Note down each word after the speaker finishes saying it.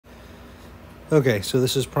Okay, so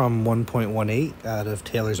this is problem 1.18 out of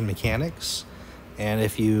Taylor's Mechanics. And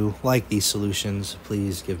if you like these solutions,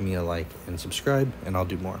 please give me a like and subscribe, and I'll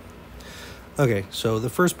do more. Okay, so the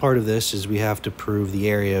first part of this is we have to prove the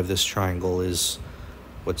area of this triangle is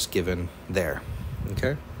what's given there.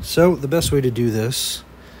 Okay, so the best way to do this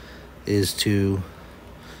is to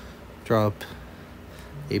draw up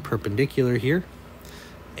a perpendicular here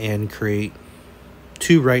and create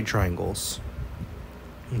two right triangles.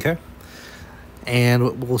 Okay, and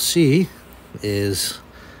what we'll see is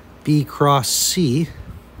B cross C,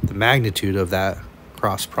 the magnitude of that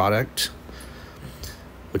cross product,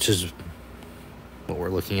 which is what we're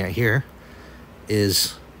looking at here,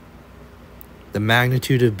 is the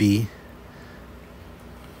magnitude of B,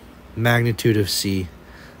 magnitude of C,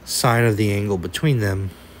 sine of the angle between them,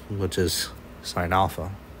 which is sine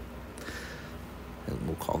alpha. And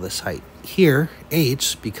we'll call this height here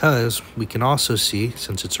H, because we can also see,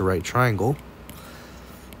 since it's a right triangle,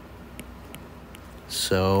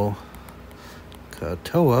 so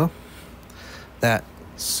katoa, that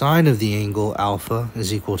sine of the angle alpha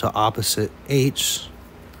is equal to opposite H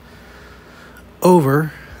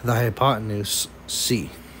over the hypotenuse C.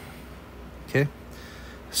 Okay,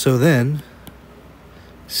 so then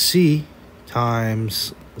C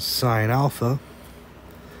times sine alpha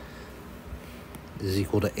is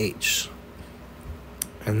equal to H.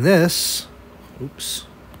 And this, oops,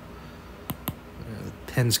 the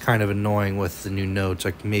pen's kind of annoying with the new notes.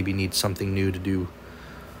 I maybe need something new to do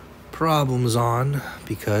problems on,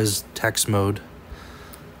 because text mode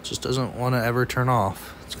just doesn't want to ever turn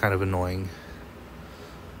off. It's kind of annoying.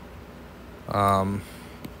 But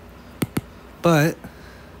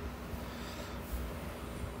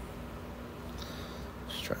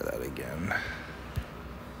let's try that again.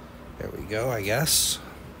 There we go, I guess.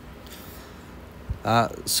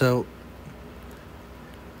 So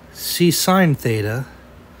C sine theta,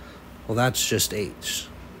 well, that's just H.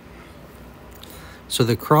 So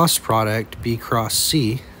the cross product, B cross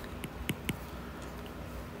C,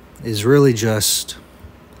 is really just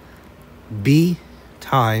B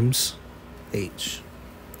times H.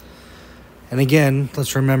 And again,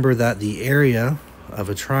 let's remember that the area of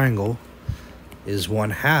a triangle is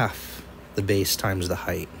 1/2 the base times the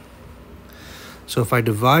height. So if I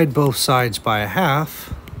divide both sides by a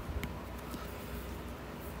half,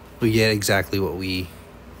 we get exactly what we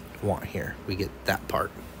want here. We get that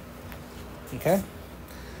part. Okay?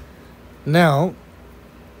 Now,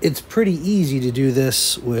 it's pretty easy to do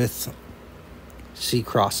this with C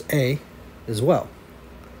cross A as well.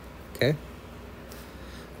 Okay?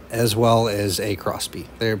 As well as A cross B.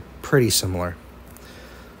 They're pretty similar.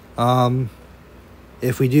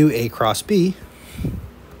 If we do A cross B,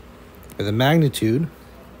 or the magnitude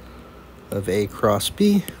of A cross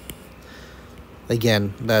B,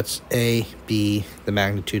 again, that's A, B, the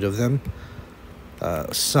magnitude of them.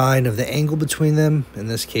 Sine of the angle between them, in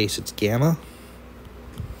this case it's gamma.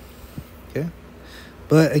 Okay,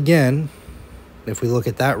 but again, if we look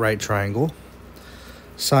at that right triangle,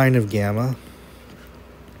 sine of gamma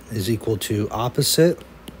is equal to opposite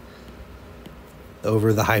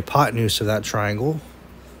over the hypotenuse of that triangle.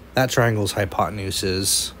 That triangle's hypotenuse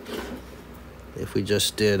is, if we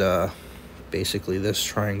just did basically this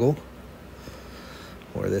triangle,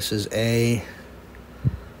 where this is A,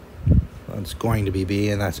 it's going to be B,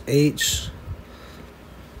 and that's H.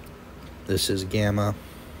 This is gamma.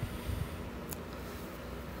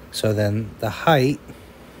 So then the height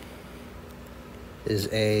is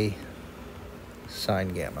A sine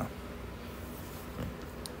gamma.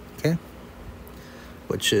 Okay?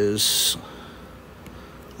 Which is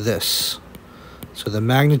this. So the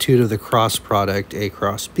magnitude of the cross product, A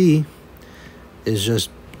cross B, is just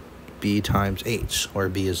B times H, where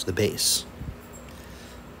B is the base.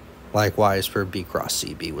 Likewise for B cross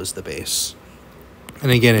C, B was the base. And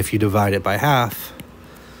again, if you divide it by half,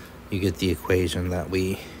 you get the equation that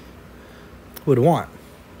we would want.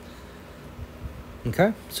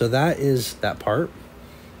 Okay, so that is that part.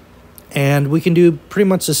 And we can do pretty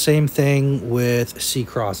much the same thing with C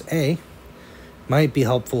cross A. Might be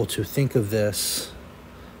helpful to think of this.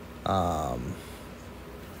 So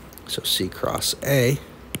C cross A.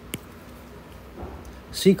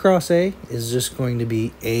 C cross A is just going to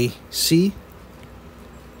be AC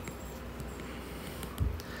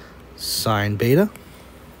sine beta.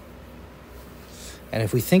 And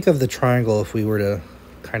if we think of the triangle, if we were to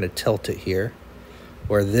kind of tilt it here,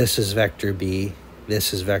 where this is vector B,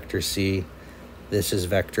 this is vector C, this is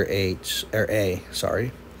vector H, or A,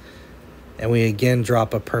 sorry. And we again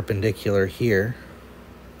drop a perpendicular here.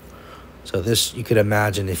 So this, you could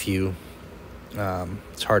imagine if you,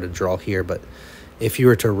 it's hard to draw here, but if you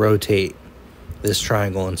were to rotate this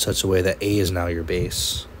triangle in such a way that A is now your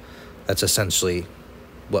base. That's essentially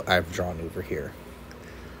what I've drawn over here.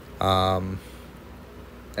 And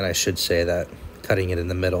I should say that cutting it in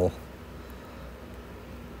the middle,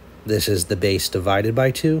 this is the base divided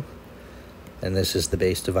by 2, and this is the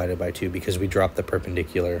base divided by 2 because we dropped the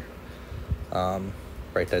perpendicular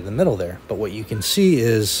right there in the middle there. But what you can see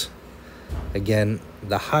is, again,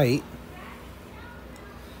 the height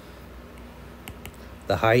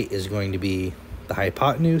is going to be the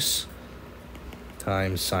hypotenuse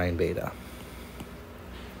times sine beta.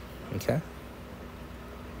 Okay?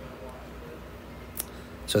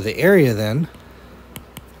 So the area then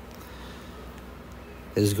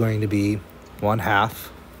is going to be 1/2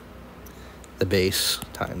 the base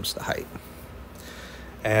times the height.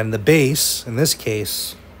 And the base, in this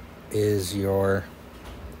case, is your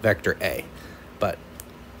vector A. But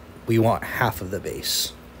we want half of the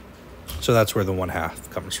base. So that's where the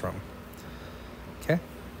 1/2 comes from. Okay?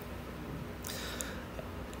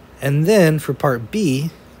 And then for part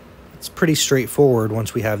B, it's pretty straightforward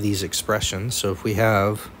once we have these expressions. So if we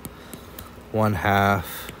have 1/2,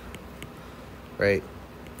 right,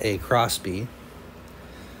 A cross B,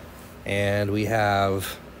 and we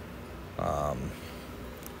have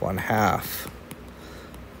 1/2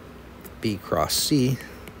 B cross C,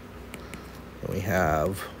 and we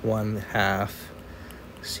have 1/2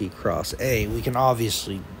 C cross A, we can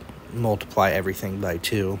obviously multiply everything by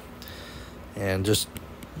 2, and just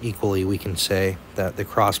equally we can say that the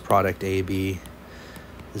cross product AB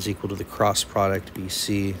is equal to the cross product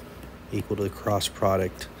BC equal to the cross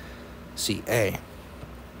product CA.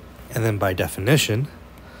 And then by definition,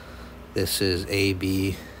 this is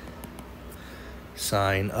AB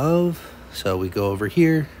sine of, so we go over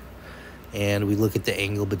here and we look at the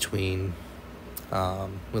angle between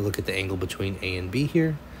A and B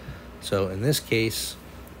here. So in this case,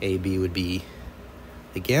 AB would be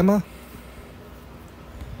the gamma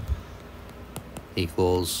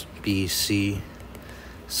equals BC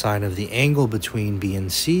sine of the angle between B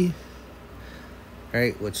and C,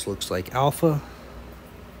 right, which looks like alpha,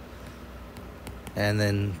 and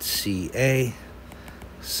then CA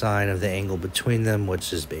sine of the angle between them,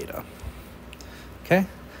 which is beta. Okay,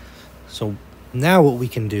 so now what we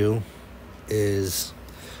can do is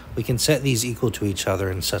we can set these equal to each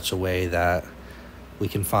other in such a way that we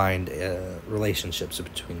can find relationships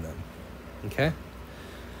between them. Okay,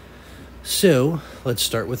 so let's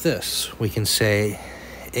start with this. We can say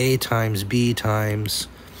A times B times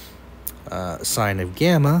sine of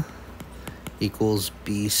gamma equals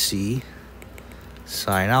BC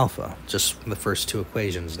sine alpha, just from the first two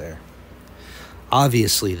equations there.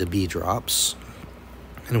 Obviously the B drops,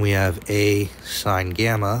 and we have A sine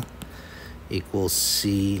gamma equals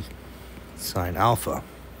C sine alpha.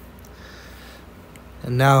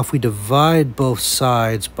 And now if we divide both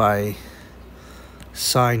sides by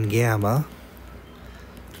sine gamma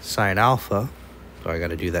sine alpha, so I got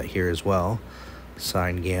to do that here as well,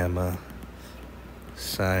 sine gamma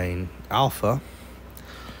sine alpha,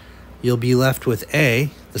 you'll be left with A.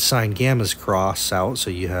 The sine gammas cross out, so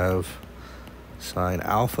you have sine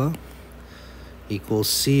alpha equals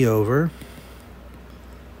C over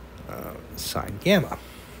sine gamma.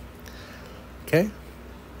 Okay,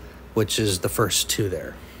 which is the first two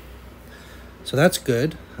there. So that's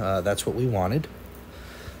good. That's what we wanted.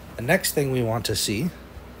 The next thing we want to see,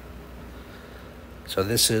 so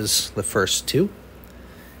this is the first two,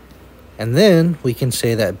 and then we can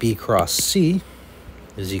say that B cross C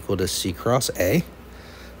is equal to C cross A.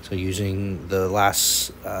 So using the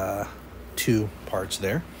last two parts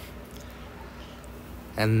there.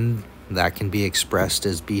 And that can be expressed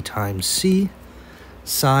as B times C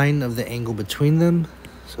sine of the angle between them.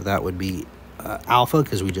 So that would be alpha,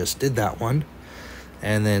 because we just did that one.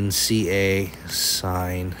 And then CA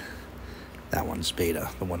sine, that one's beta,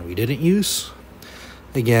 the one we didn't use.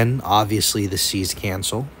 Again, obviously the C's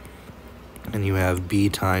cancel. And you have B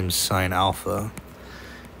times sine alpha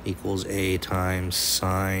equals A times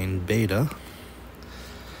sine beta.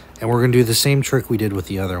 And we're going to do the same trick we did with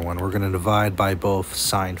the other one. We're going to divide by both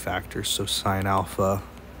sine factors. So sine alpha,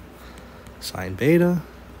 sine beta.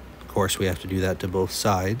 Of course, we have to do that to both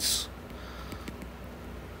sides.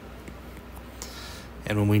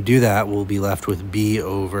 And when we do that, we'll be left with B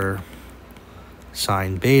over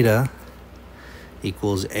sine beta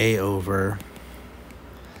equals A over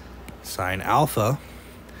sine alpha.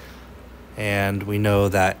 And we know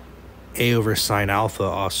that A over sine alpha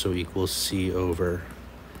also equals C over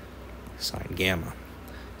sine gamma.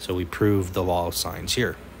 So we proved the law of sines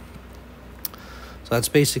here. So that's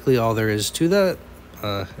basically all there is to that.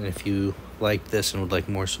 And if you like this and would like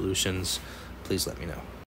more solutions, please let me know.